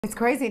It's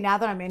crazy now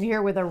that I'm in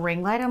here with a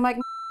ring light. I'm like,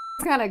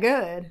 it's kind of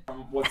good.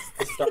 What's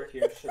the start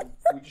here?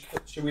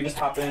 Should we just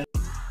hop in?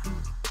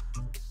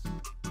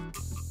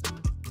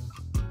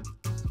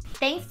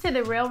 Thanks to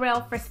The Real Real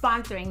for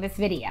sponsoring this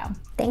video.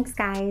 Thanks,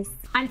 guys.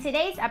 On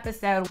today's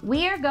episode,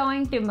 we are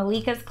going through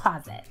Malika's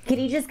closet.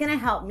 Khadijah's gonna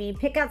help me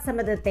pick out some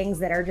of the things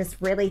that are just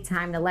really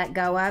time to let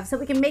go of so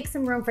we can make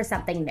some room for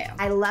something new.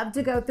 I love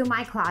to go through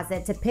my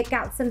closet to pick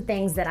out some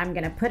things that I'm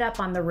gonna put up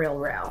on The Real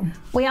Real.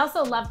 We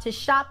also love to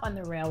shop on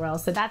The Real Real,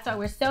 so that's why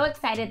we're so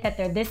excited that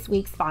they're this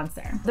week's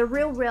sponsor. The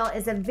Real Real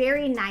is a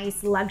very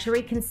nice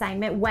luxury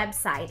consignment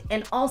website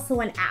and also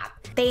an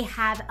app. They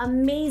have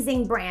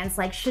amazing brands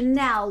like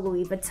Chanel,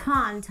 Louis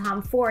Vuitton,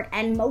 Tom Ford,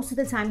 and most of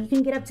the time you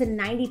can get up to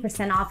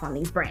 90% off on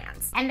these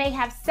brands. And they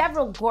have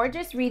several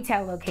gorgeous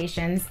retail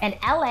locations in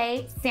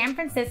LA, San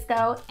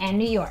Francisco, and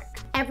New York.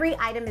 Every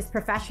item is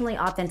professionally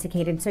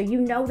authenticated, so you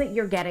know that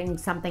you're getting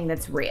something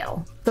that's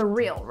real. The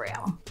Real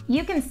Real.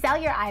 You can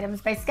sell your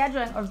items by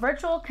scheduling a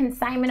virtual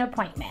consignment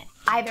appointment,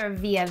 either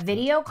via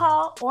video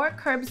call or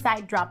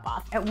curbside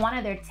drop-off at one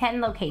of their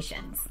 10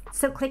 locations.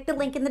 So click the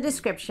link in the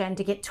description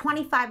to get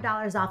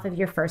 $25 off of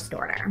your first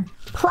order.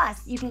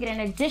 Plus, you can get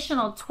an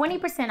additional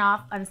 20%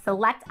 off on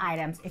select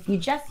items if you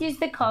just use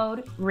the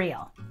code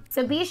REAL.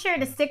 So be sure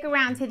to stick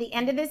around to the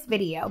end of this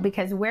video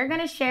because we're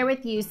gonna share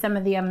with you some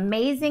of the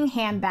amazing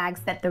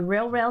handbags that The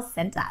Real Real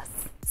sent us.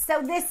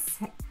 So this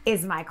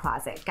is my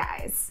closet,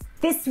 guys.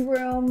 This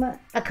room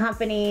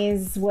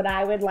accompanies what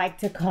I would like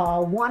to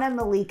call one of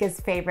Malika's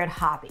favorite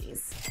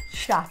hobbies,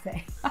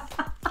 shopping.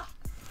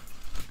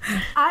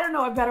 I don't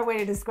know a better way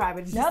to describe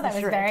it. No, that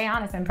was very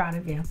honest. I'm proud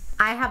of you.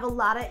 I have a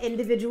lot of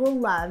individual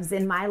loves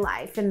in my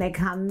life and they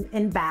come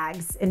in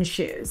bags and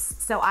shoes.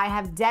 So I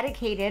have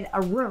dedicated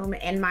a room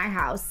in my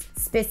house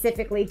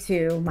specifically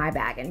to my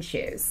bag and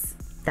shoes.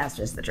 That's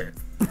just the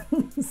truth.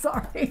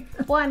 Sorry.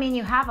 Well, I mean,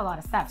 you have a lot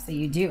of stuff, so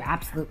you do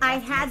absolutely. I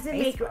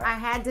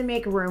had to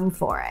make room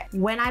for it.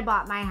 When I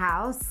bought my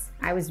house,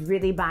 I was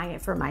really buying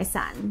it for my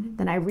son.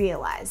 Then I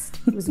realized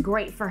it was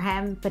great for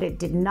him, but it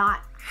did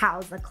not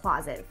house a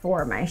closet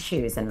for my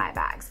shoes and my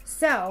bags.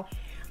 So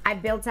I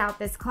built out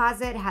this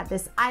closet, had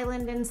this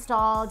island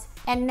installed,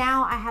 and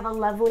now I have a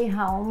lovely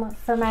home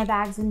for my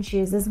bags and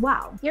shoes as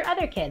well. Your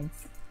other kids.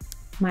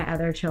 My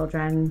other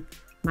children,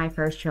 my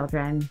first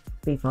children,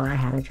 before I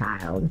had a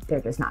child.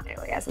 They're just not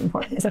nearly as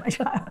important as my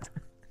child.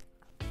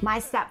 My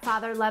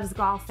stepfather loves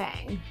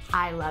golfing.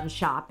 I love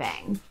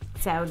shopping.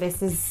 So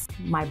this is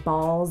my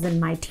balls and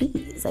my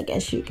tees, I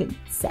guess you could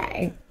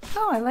say.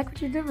 Oh, I like what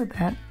you did with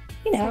that.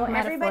 You know,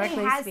 everybody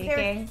has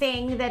their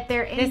thing that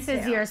they're into. This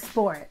is your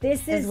sport.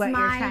 This is what you're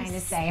trying to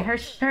say. Her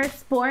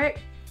sport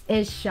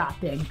is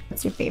shopping.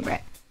 What's your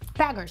favorite?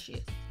 Bag or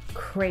shoes?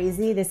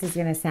 Crazy, this is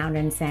gonna sound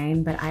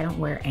insane, but I don't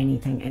wear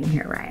anything in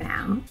here right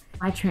now.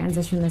 I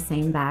transition the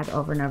same bag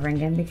over and over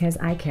again because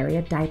I carry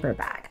a diaper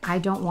bag. I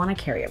don't wanna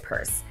carry a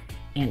purse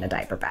and a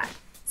diaper bag.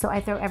 So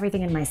I throw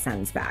everything in my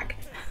son's bag.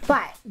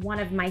 But one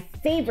of my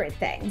favorite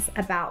things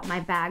about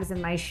my bags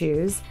and my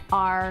shoes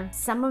are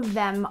some of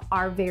them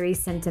are very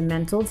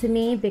sentimental to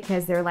me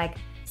because they're like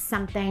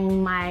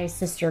something my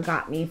sister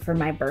got me for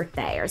my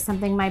birthday or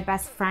something my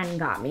best friend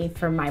got me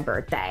for my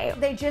birthday.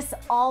 They just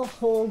all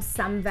hold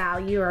some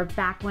value, or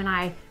back when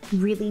I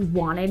really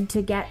wanted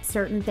to get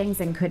certain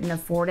things and couldn't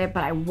afford it,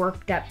 but I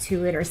worked up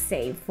to it or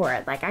saved for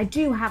it. Like I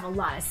do have a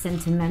lot of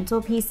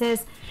sentimental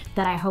pieces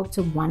that I hope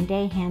to one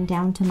day hand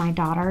down to my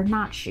daughter.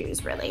 Not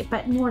shoes really,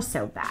 but more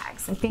so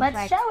bags. I think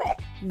let's show it.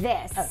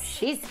 This. Oh,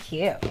 she's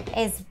cute.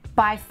 Is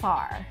by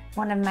far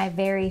one of my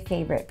very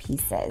favorite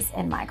pieces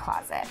in my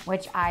closet,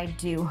 which I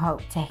do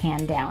hope to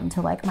hand down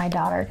to like my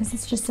daughter because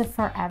it's just a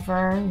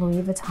forever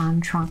Louis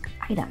Vuitton trunk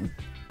item.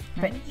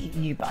 But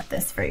you bought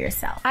this for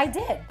yourself. I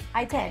did.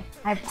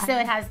 So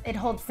it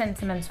holds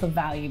sentimental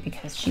value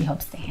because she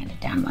hopes to hand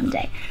it down one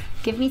day.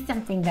 Give me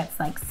something that's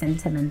like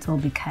sentimental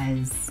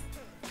because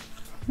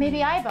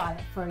maybe I bought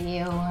it for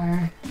you, or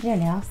I don't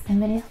know,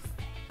 somebody else.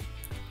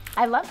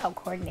 I love how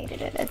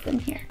coordinated it is in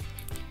here.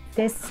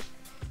 This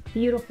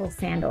beautiful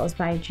sandals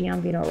by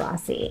Gianvito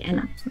Rossi,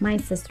 and my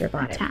sister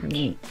bought it for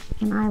me,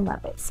 and I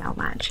love it so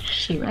much.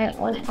 She really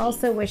I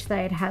also wish that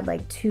I had had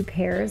like 2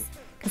 pairs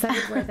because I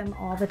would wear them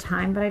all the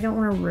time, but I don't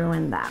want to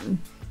ruin them.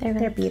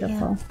 They're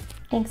beautiful. Cute.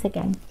 Thanks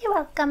again. You're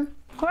welcome.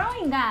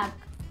 Growing up,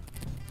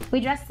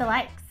 we dressed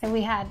alike, so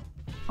we had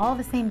all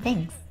the same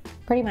things.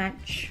 Pretty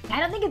much.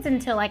 I don't think it's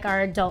until like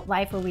our adult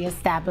life where we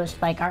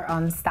established like our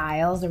own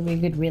styles, or we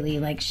could really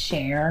like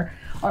share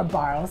or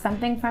borrow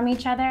something from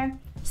each other.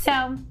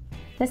 So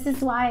this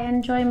is why I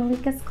enjoy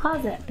Malika's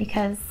closet,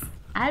 because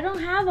I don't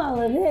have all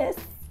of this.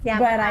 Yeah,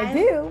 but I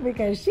do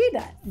because she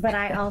does. But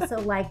I also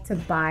like to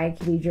buy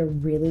Khadijah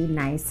really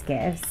nice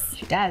gifts.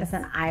 She does.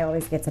 And I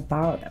always get to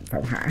borrow them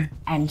from her.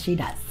 And she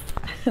does.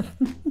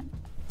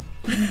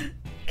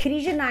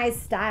 Khadijah and I's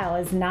style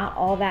is not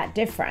all that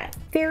different.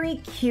 Very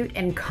cute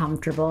and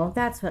comfortable,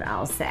 that's what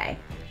I'll say.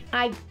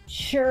 I'm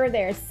sure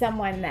there's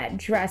someone that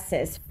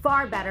dresses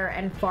far better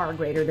and far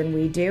greater than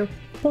we do,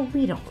 but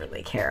we don't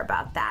really care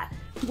about that.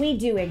 We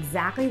do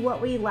exactly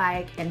what we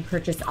like and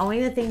purchase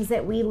only the things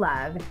that we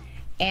love.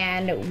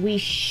 And we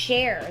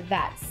share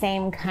that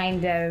same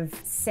kind of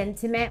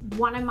sentiment.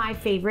 One of my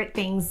favorite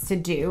things to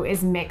do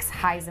is mix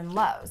highs and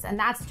lows. And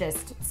that's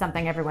just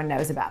something everyone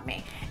knows about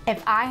me.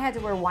 If I had to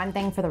wear one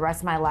thing for the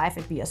rest of my life,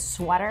 it'd be a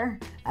sweater,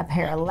 a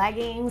pair of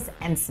leggings,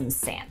 and some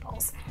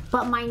sandals.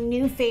 But my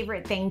new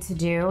favorite thing to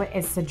do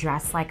is to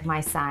dress like my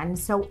son.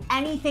 So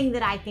anything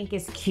that I think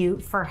is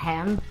cute for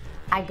him,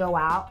 I go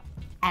out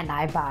and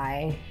I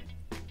buy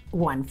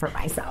one for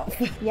myself.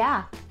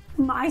 Yeah.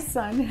 My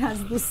son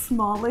has the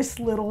smallest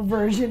little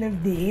version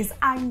of these.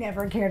 I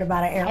never cared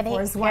about an Air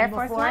Force One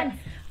before.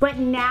 But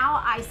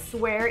now I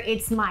swear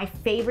it's my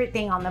favorite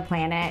thing on the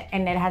planet,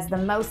 and it has the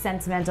most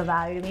sentimental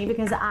value to me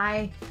because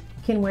I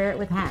can wear it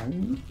with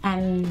him.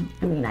 And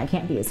I mean, I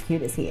can't be as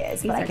cute as he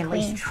is, but I can at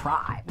least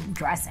try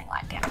dressing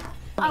like him.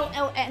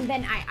 Oh, and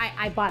then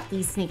I bought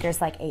these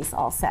sneakers like Ace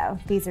also.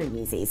 These are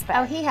Yeezys.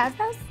 But he has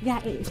those? yeah,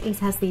 Ace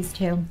has these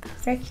too.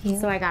 They're cute.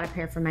 So I got a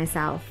pair for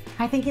myself.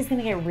 I think he's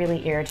gonna get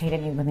really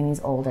irritated at me when he's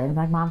older. I'm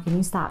like, Mom, can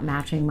you stop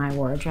matching my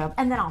wardrobe?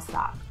 And then I'll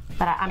stop.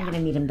 But I'm gonna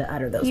need him to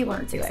utter those You words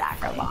won't do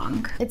exactly. it for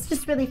long. It's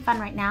just really fun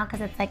right now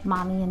because it's like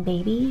mommy and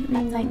baby.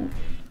 It's like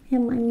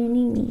him, my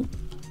mini.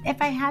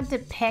 if I had to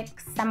pick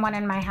someone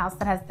in my house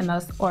that has the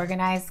most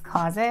organized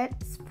closet,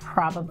 it's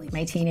probably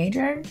my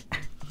teenager.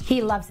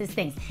 He loves his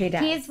things. He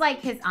does. He's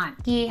like his aunt.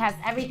 He has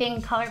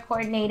everything color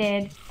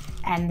coordinated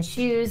and the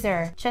shoes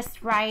are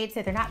just right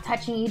so they're not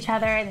touching each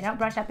other and they don't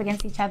brush up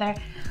against each other.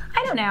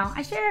 I don't know.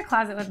 I share a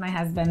closet with my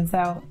husband,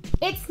 so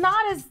it's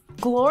not as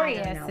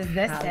glorious as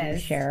this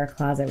is. Share a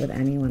closet with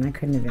anyone. I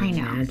couldn't even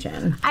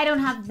imagine. I don't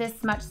have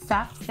this much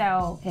stuff,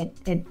 so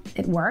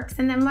it works.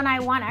 And then when I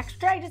want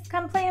extra, I just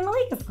come play in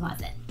Malika's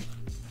closet.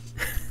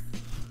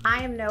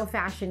 I am no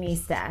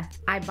fashionista.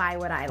 I buy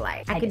what I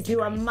like. I could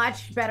do a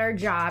much better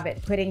job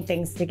at putting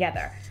things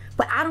together.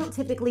 But I don't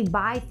typically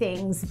buy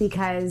things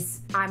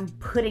because I'm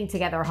putting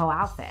together a whole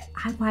outfit.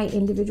 I buy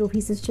individual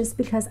pieces just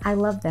because I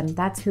love them.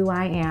 That's who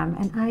I am,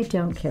 and I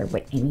don't care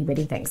what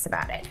anybody thinks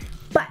about it.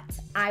 But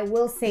I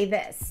will say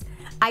this.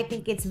 I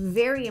think it's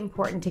very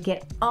important to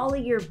get all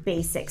of your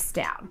basics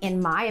down.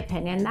 In my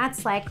opinion,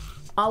 that's like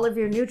all of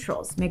your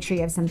neutrals. Make sure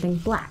you have something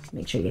black.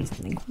 Make sure you have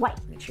something white.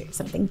 Make sure you have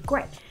something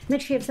gray.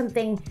 Make sure you have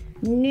something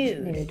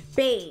nude,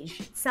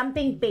 beige,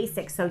 something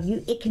basic so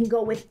it can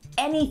go with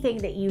anything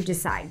that you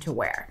decide to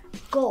wear.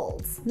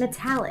 Golds,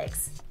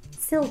 metallics,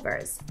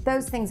 silvers.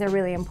 Those things are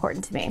really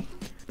important to me.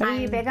 Are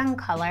you big on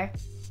color?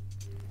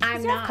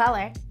 I'm not.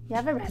 Color. You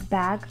have a red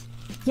bag.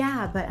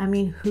 Yeah, but I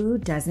mean, who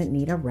doesn't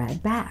need a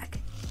red bag?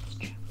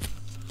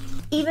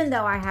 Even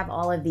though I have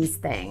all of these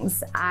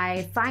things,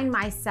 I find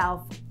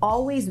myself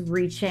always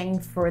reaching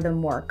for the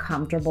more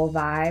comfortable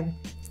vibe.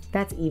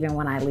 That's even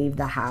when I leave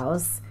the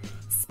house.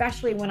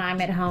 Especially when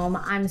I'm at home,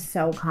 I'm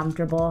so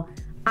comfortable.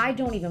 I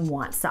don't even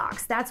want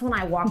socks. That's when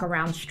I walk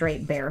around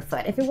straight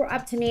barefoot. If it were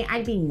up to me,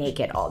 I'd be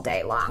naked all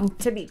day long,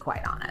 to be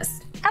quite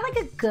honest. I like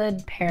a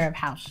good pair of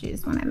house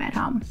shoes when I'm at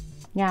home.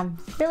 Yeah.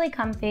 Really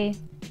comfy,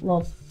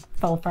 little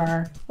faux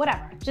fur,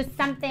 whatever. Just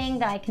something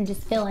that I can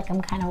just feel like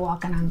I'm kind of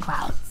walking on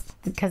clouds.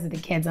 Because of the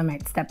kids, I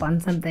might step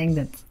on something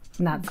that's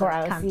not so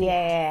Gross. comfy.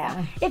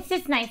 Yeah. It's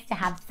just nice to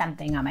have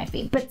something on my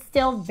feet, but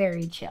still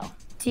very chill.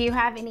 Do you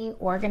have any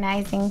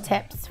organizing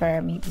tips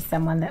for maybe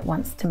someone that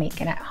wants to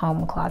make an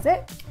at-home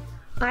closet?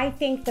 I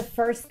think the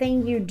first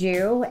thing you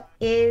do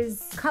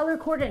is color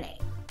coordinate.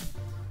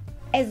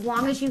 As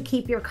long as you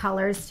keep your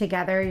colors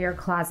together, your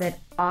closet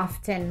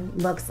often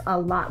looks a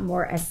lot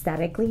more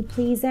aesthetically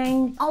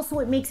pleasing. Also,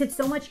 it makes it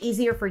so much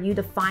easier for you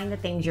to find the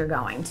things you're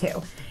going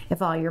to.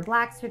 If all your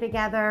blacks are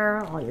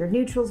together, all your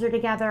neutrals are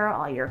together,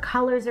 all your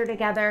colors are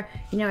together,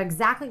 you know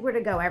exactly where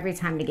to go every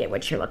time to get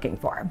what you're looking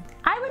for.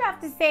 I would have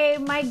to say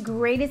my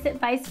greatest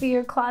advice for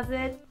your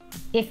closet,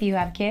 if you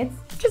have kids,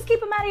 just keep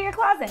them out of your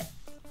closet.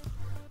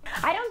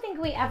 I don't think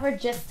we ever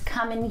just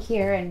come in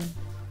here and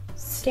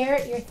stare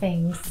at your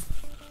things.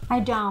 I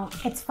don't.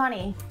 It's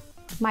funny.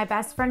 My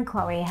best friend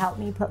Chloe helped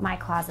me put my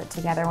closet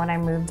together when I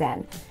moved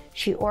in.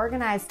 She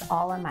organized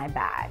all of my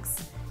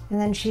bags. And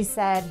then she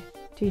said,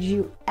 did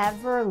you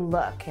ever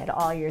look at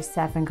all your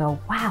stuff and go,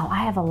 wow,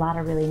 I have a lot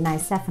of really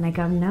nice stuff? And I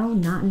go, no,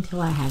 not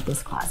until I had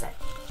this closet.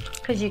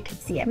 Because you could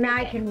see everything. Now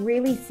I can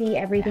really see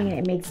everything, and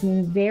it makes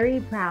me very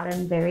proud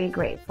and very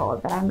grateful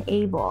that I'm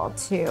able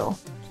to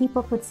keep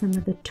up with some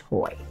of the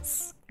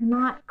toys. They're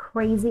not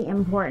crazy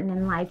important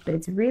in life, but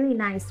it's really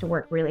nice to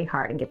work really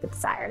hard and get the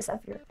desires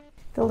of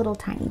the little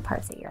tiny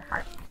parts of your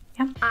heart.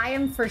 Yeah. I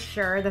am for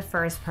sure the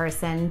first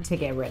person to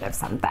get rid of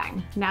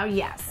something. Now,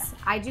 yes,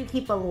 I do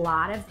keep a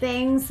lot of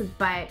things,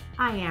 but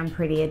I am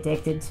pretty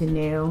addicted to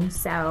new.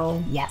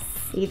 So Yes.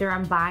 either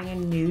I'm buying a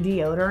new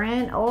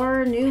deodorant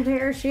or a new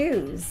pair of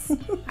shoes.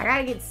 I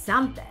gotta get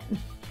something.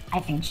 I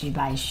think she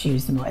buys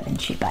shoes more than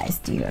she buys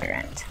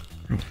deodorant.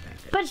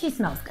 But she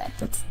smells good.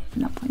 That's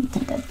no pun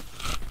intended.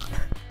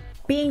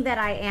 Being that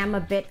I am a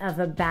bit of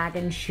a bag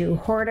and shoe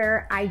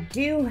hoarder, I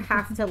do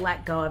have to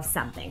let go of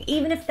something.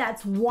 Even if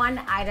that's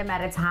one item at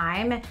a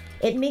time,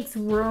 it makes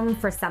room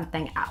for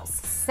something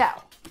else. So,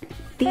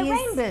 The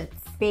rain boots.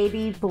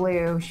 baby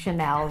blue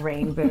Chanel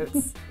rain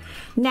boots.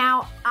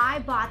 Now, I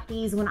bought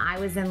these when I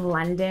was in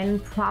London,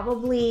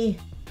 probably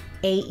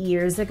 8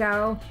 years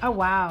ago. Oh,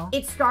 wow.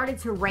 It started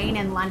to rain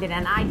in London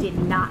and I did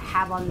not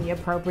have on the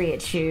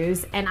appropriate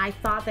shoes. And I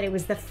thought that it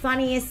was the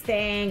funniest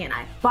thing. And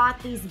I bought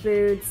these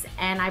boots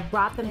and I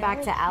brought them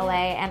back to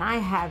LA and I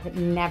have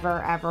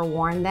never ever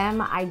worn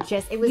them.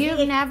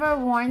 You've never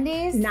worn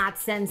these? Not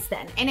since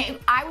then. And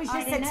I was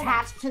just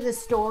attached to the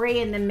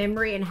story and the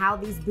memory and how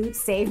these boots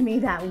saved me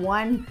that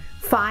one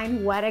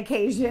fine wet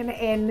occasion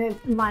in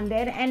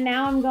London. And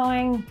now I'm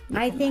going,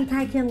 I think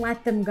I can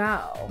let them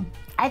go.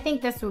 I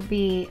think this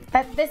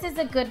is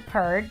a good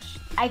purge.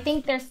 I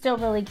think they're still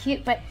really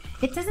cute, but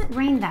it doesn't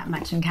rain that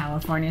much in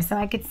California, so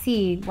I could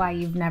see why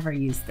you've never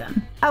used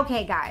them.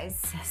 Okay, guys,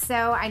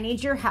 so I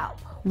need your help.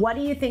 What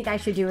do you think I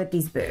should do with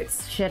these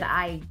boots? Should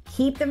I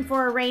keep them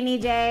for a rainy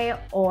day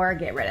or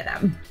get rid of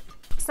them?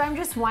 So I'm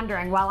just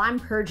wondering, while I'm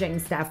purging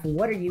stuff,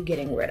 what are you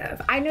getting rid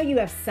of? I know you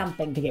have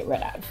something to get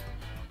rid of.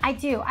 I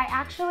do. I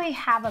actually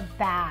have a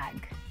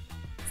bag.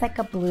 It's like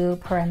a blue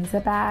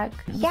Parenza bag.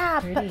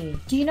 Yeah,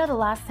 but do you know the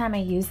last time I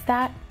used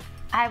that?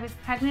 I was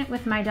pregnant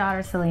with my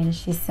daughter, Celine.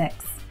 She's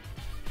 6.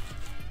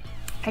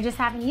 I just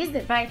haven't used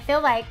it, but I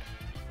feel like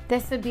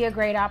this would be a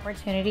great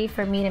opportunity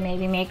for me to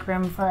maybe make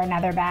room for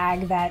another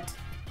bag that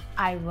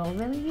I will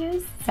really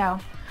use. So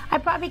I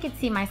probably could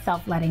see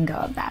myself letting go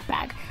of that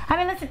bag. I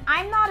mean, listen,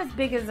 I'm not as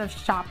big as a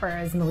shopper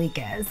as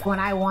Malika is. When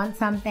I want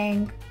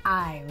something,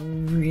 I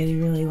really,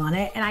 really want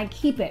it, and I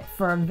keep it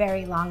for a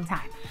very long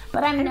time.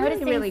 But I'm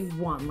noticing— I really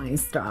want my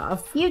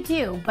stuff. You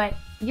do, but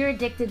you're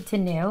addicted to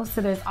new,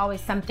 so there's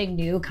always something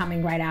new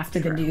coming right after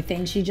the new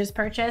thing she just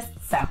purchased.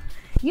 So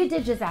you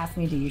did just ask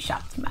me, do you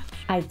shop too much?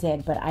 I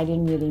did, but I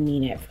didn't really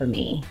mean it for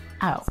me.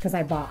 Oh. It's because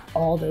I bought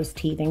all those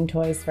teething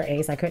toys for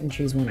Ace. I couldn't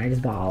choose one. I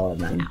just bought all of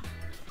them. No.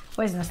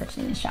 There's no such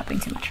thing as shopping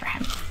too much for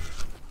him.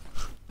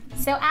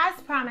 So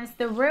as promised,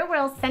 the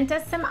Real sent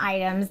us some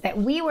items that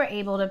we were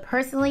able to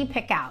personally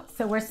pick out.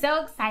 So we're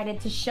so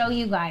excited to show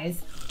you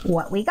guys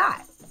what we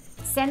got.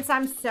 Since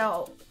I'm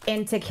so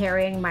into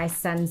carrying my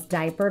son's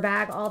diaper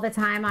bag all the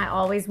time, I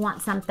always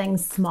want something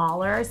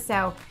smaller.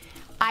 So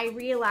I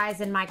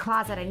realized in my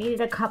closet I needed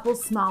a couple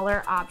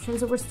smaller options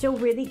that were still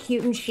really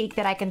cute and chic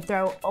that I can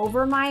throw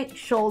over my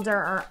shoulder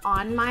or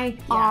on my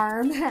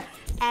arm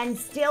and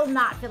still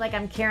not feel like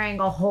I'm carrying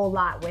a whole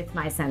lot with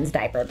my son's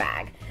diaper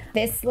bag.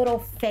 This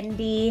little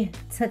Fendi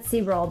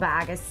Tootsie Roll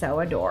bag is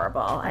so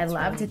adorable. I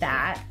loved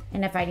that.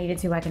 And if I needed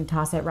to, I can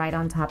toss it right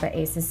on top of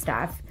Ace's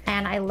stuff.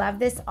 And I love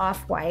this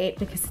off-white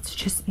because it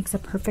just makes a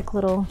perfect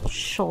little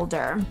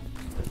shoulder.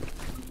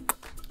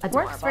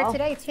 Adorable. Works for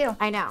today too.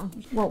 I know.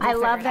 I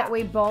love that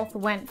we both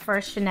went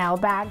for Chanel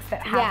bags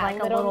that have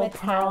like a little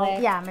metallic. pearl.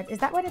 Yeah, is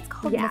that what it's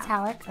called? Yeah.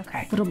 Metallic?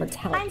 Okay. Little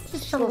metallic. Mine's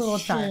just a little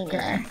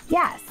darker.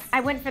 Yes,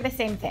 I went for the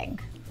same thing.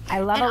 I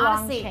love a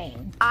long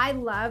chain. I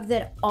love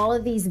that all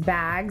of these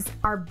bags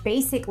are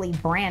basically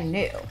brand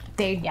new.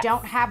 They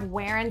don't have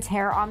wear and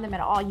tear on them at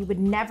all. You would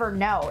never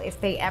know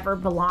if they ever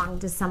belonged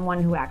to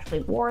someone who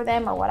actually wore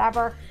them or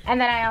whatever. And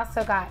then I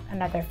also got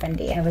another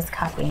Fendi. I was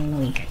copying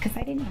Malika because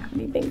I didn't have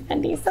any big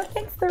Fendi, so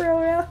thanks The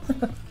Real.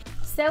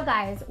 So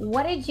guys,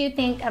 what did you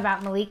think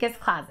about Malika's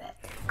closet?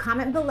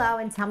 Comment below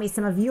and tell me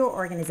some of your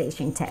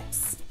organization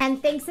tips.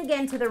 And thanks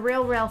again to The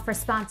Real for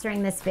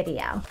sponsoring this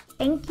video.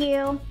 Thank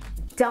you.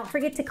 Don't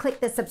forget to click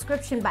the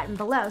subscription button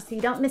below so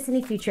you don't miss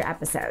any future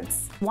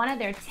episodes. One of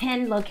their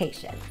 10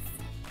 locations.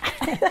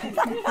 I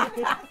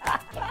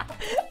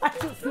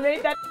just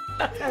made that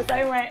up as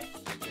I went.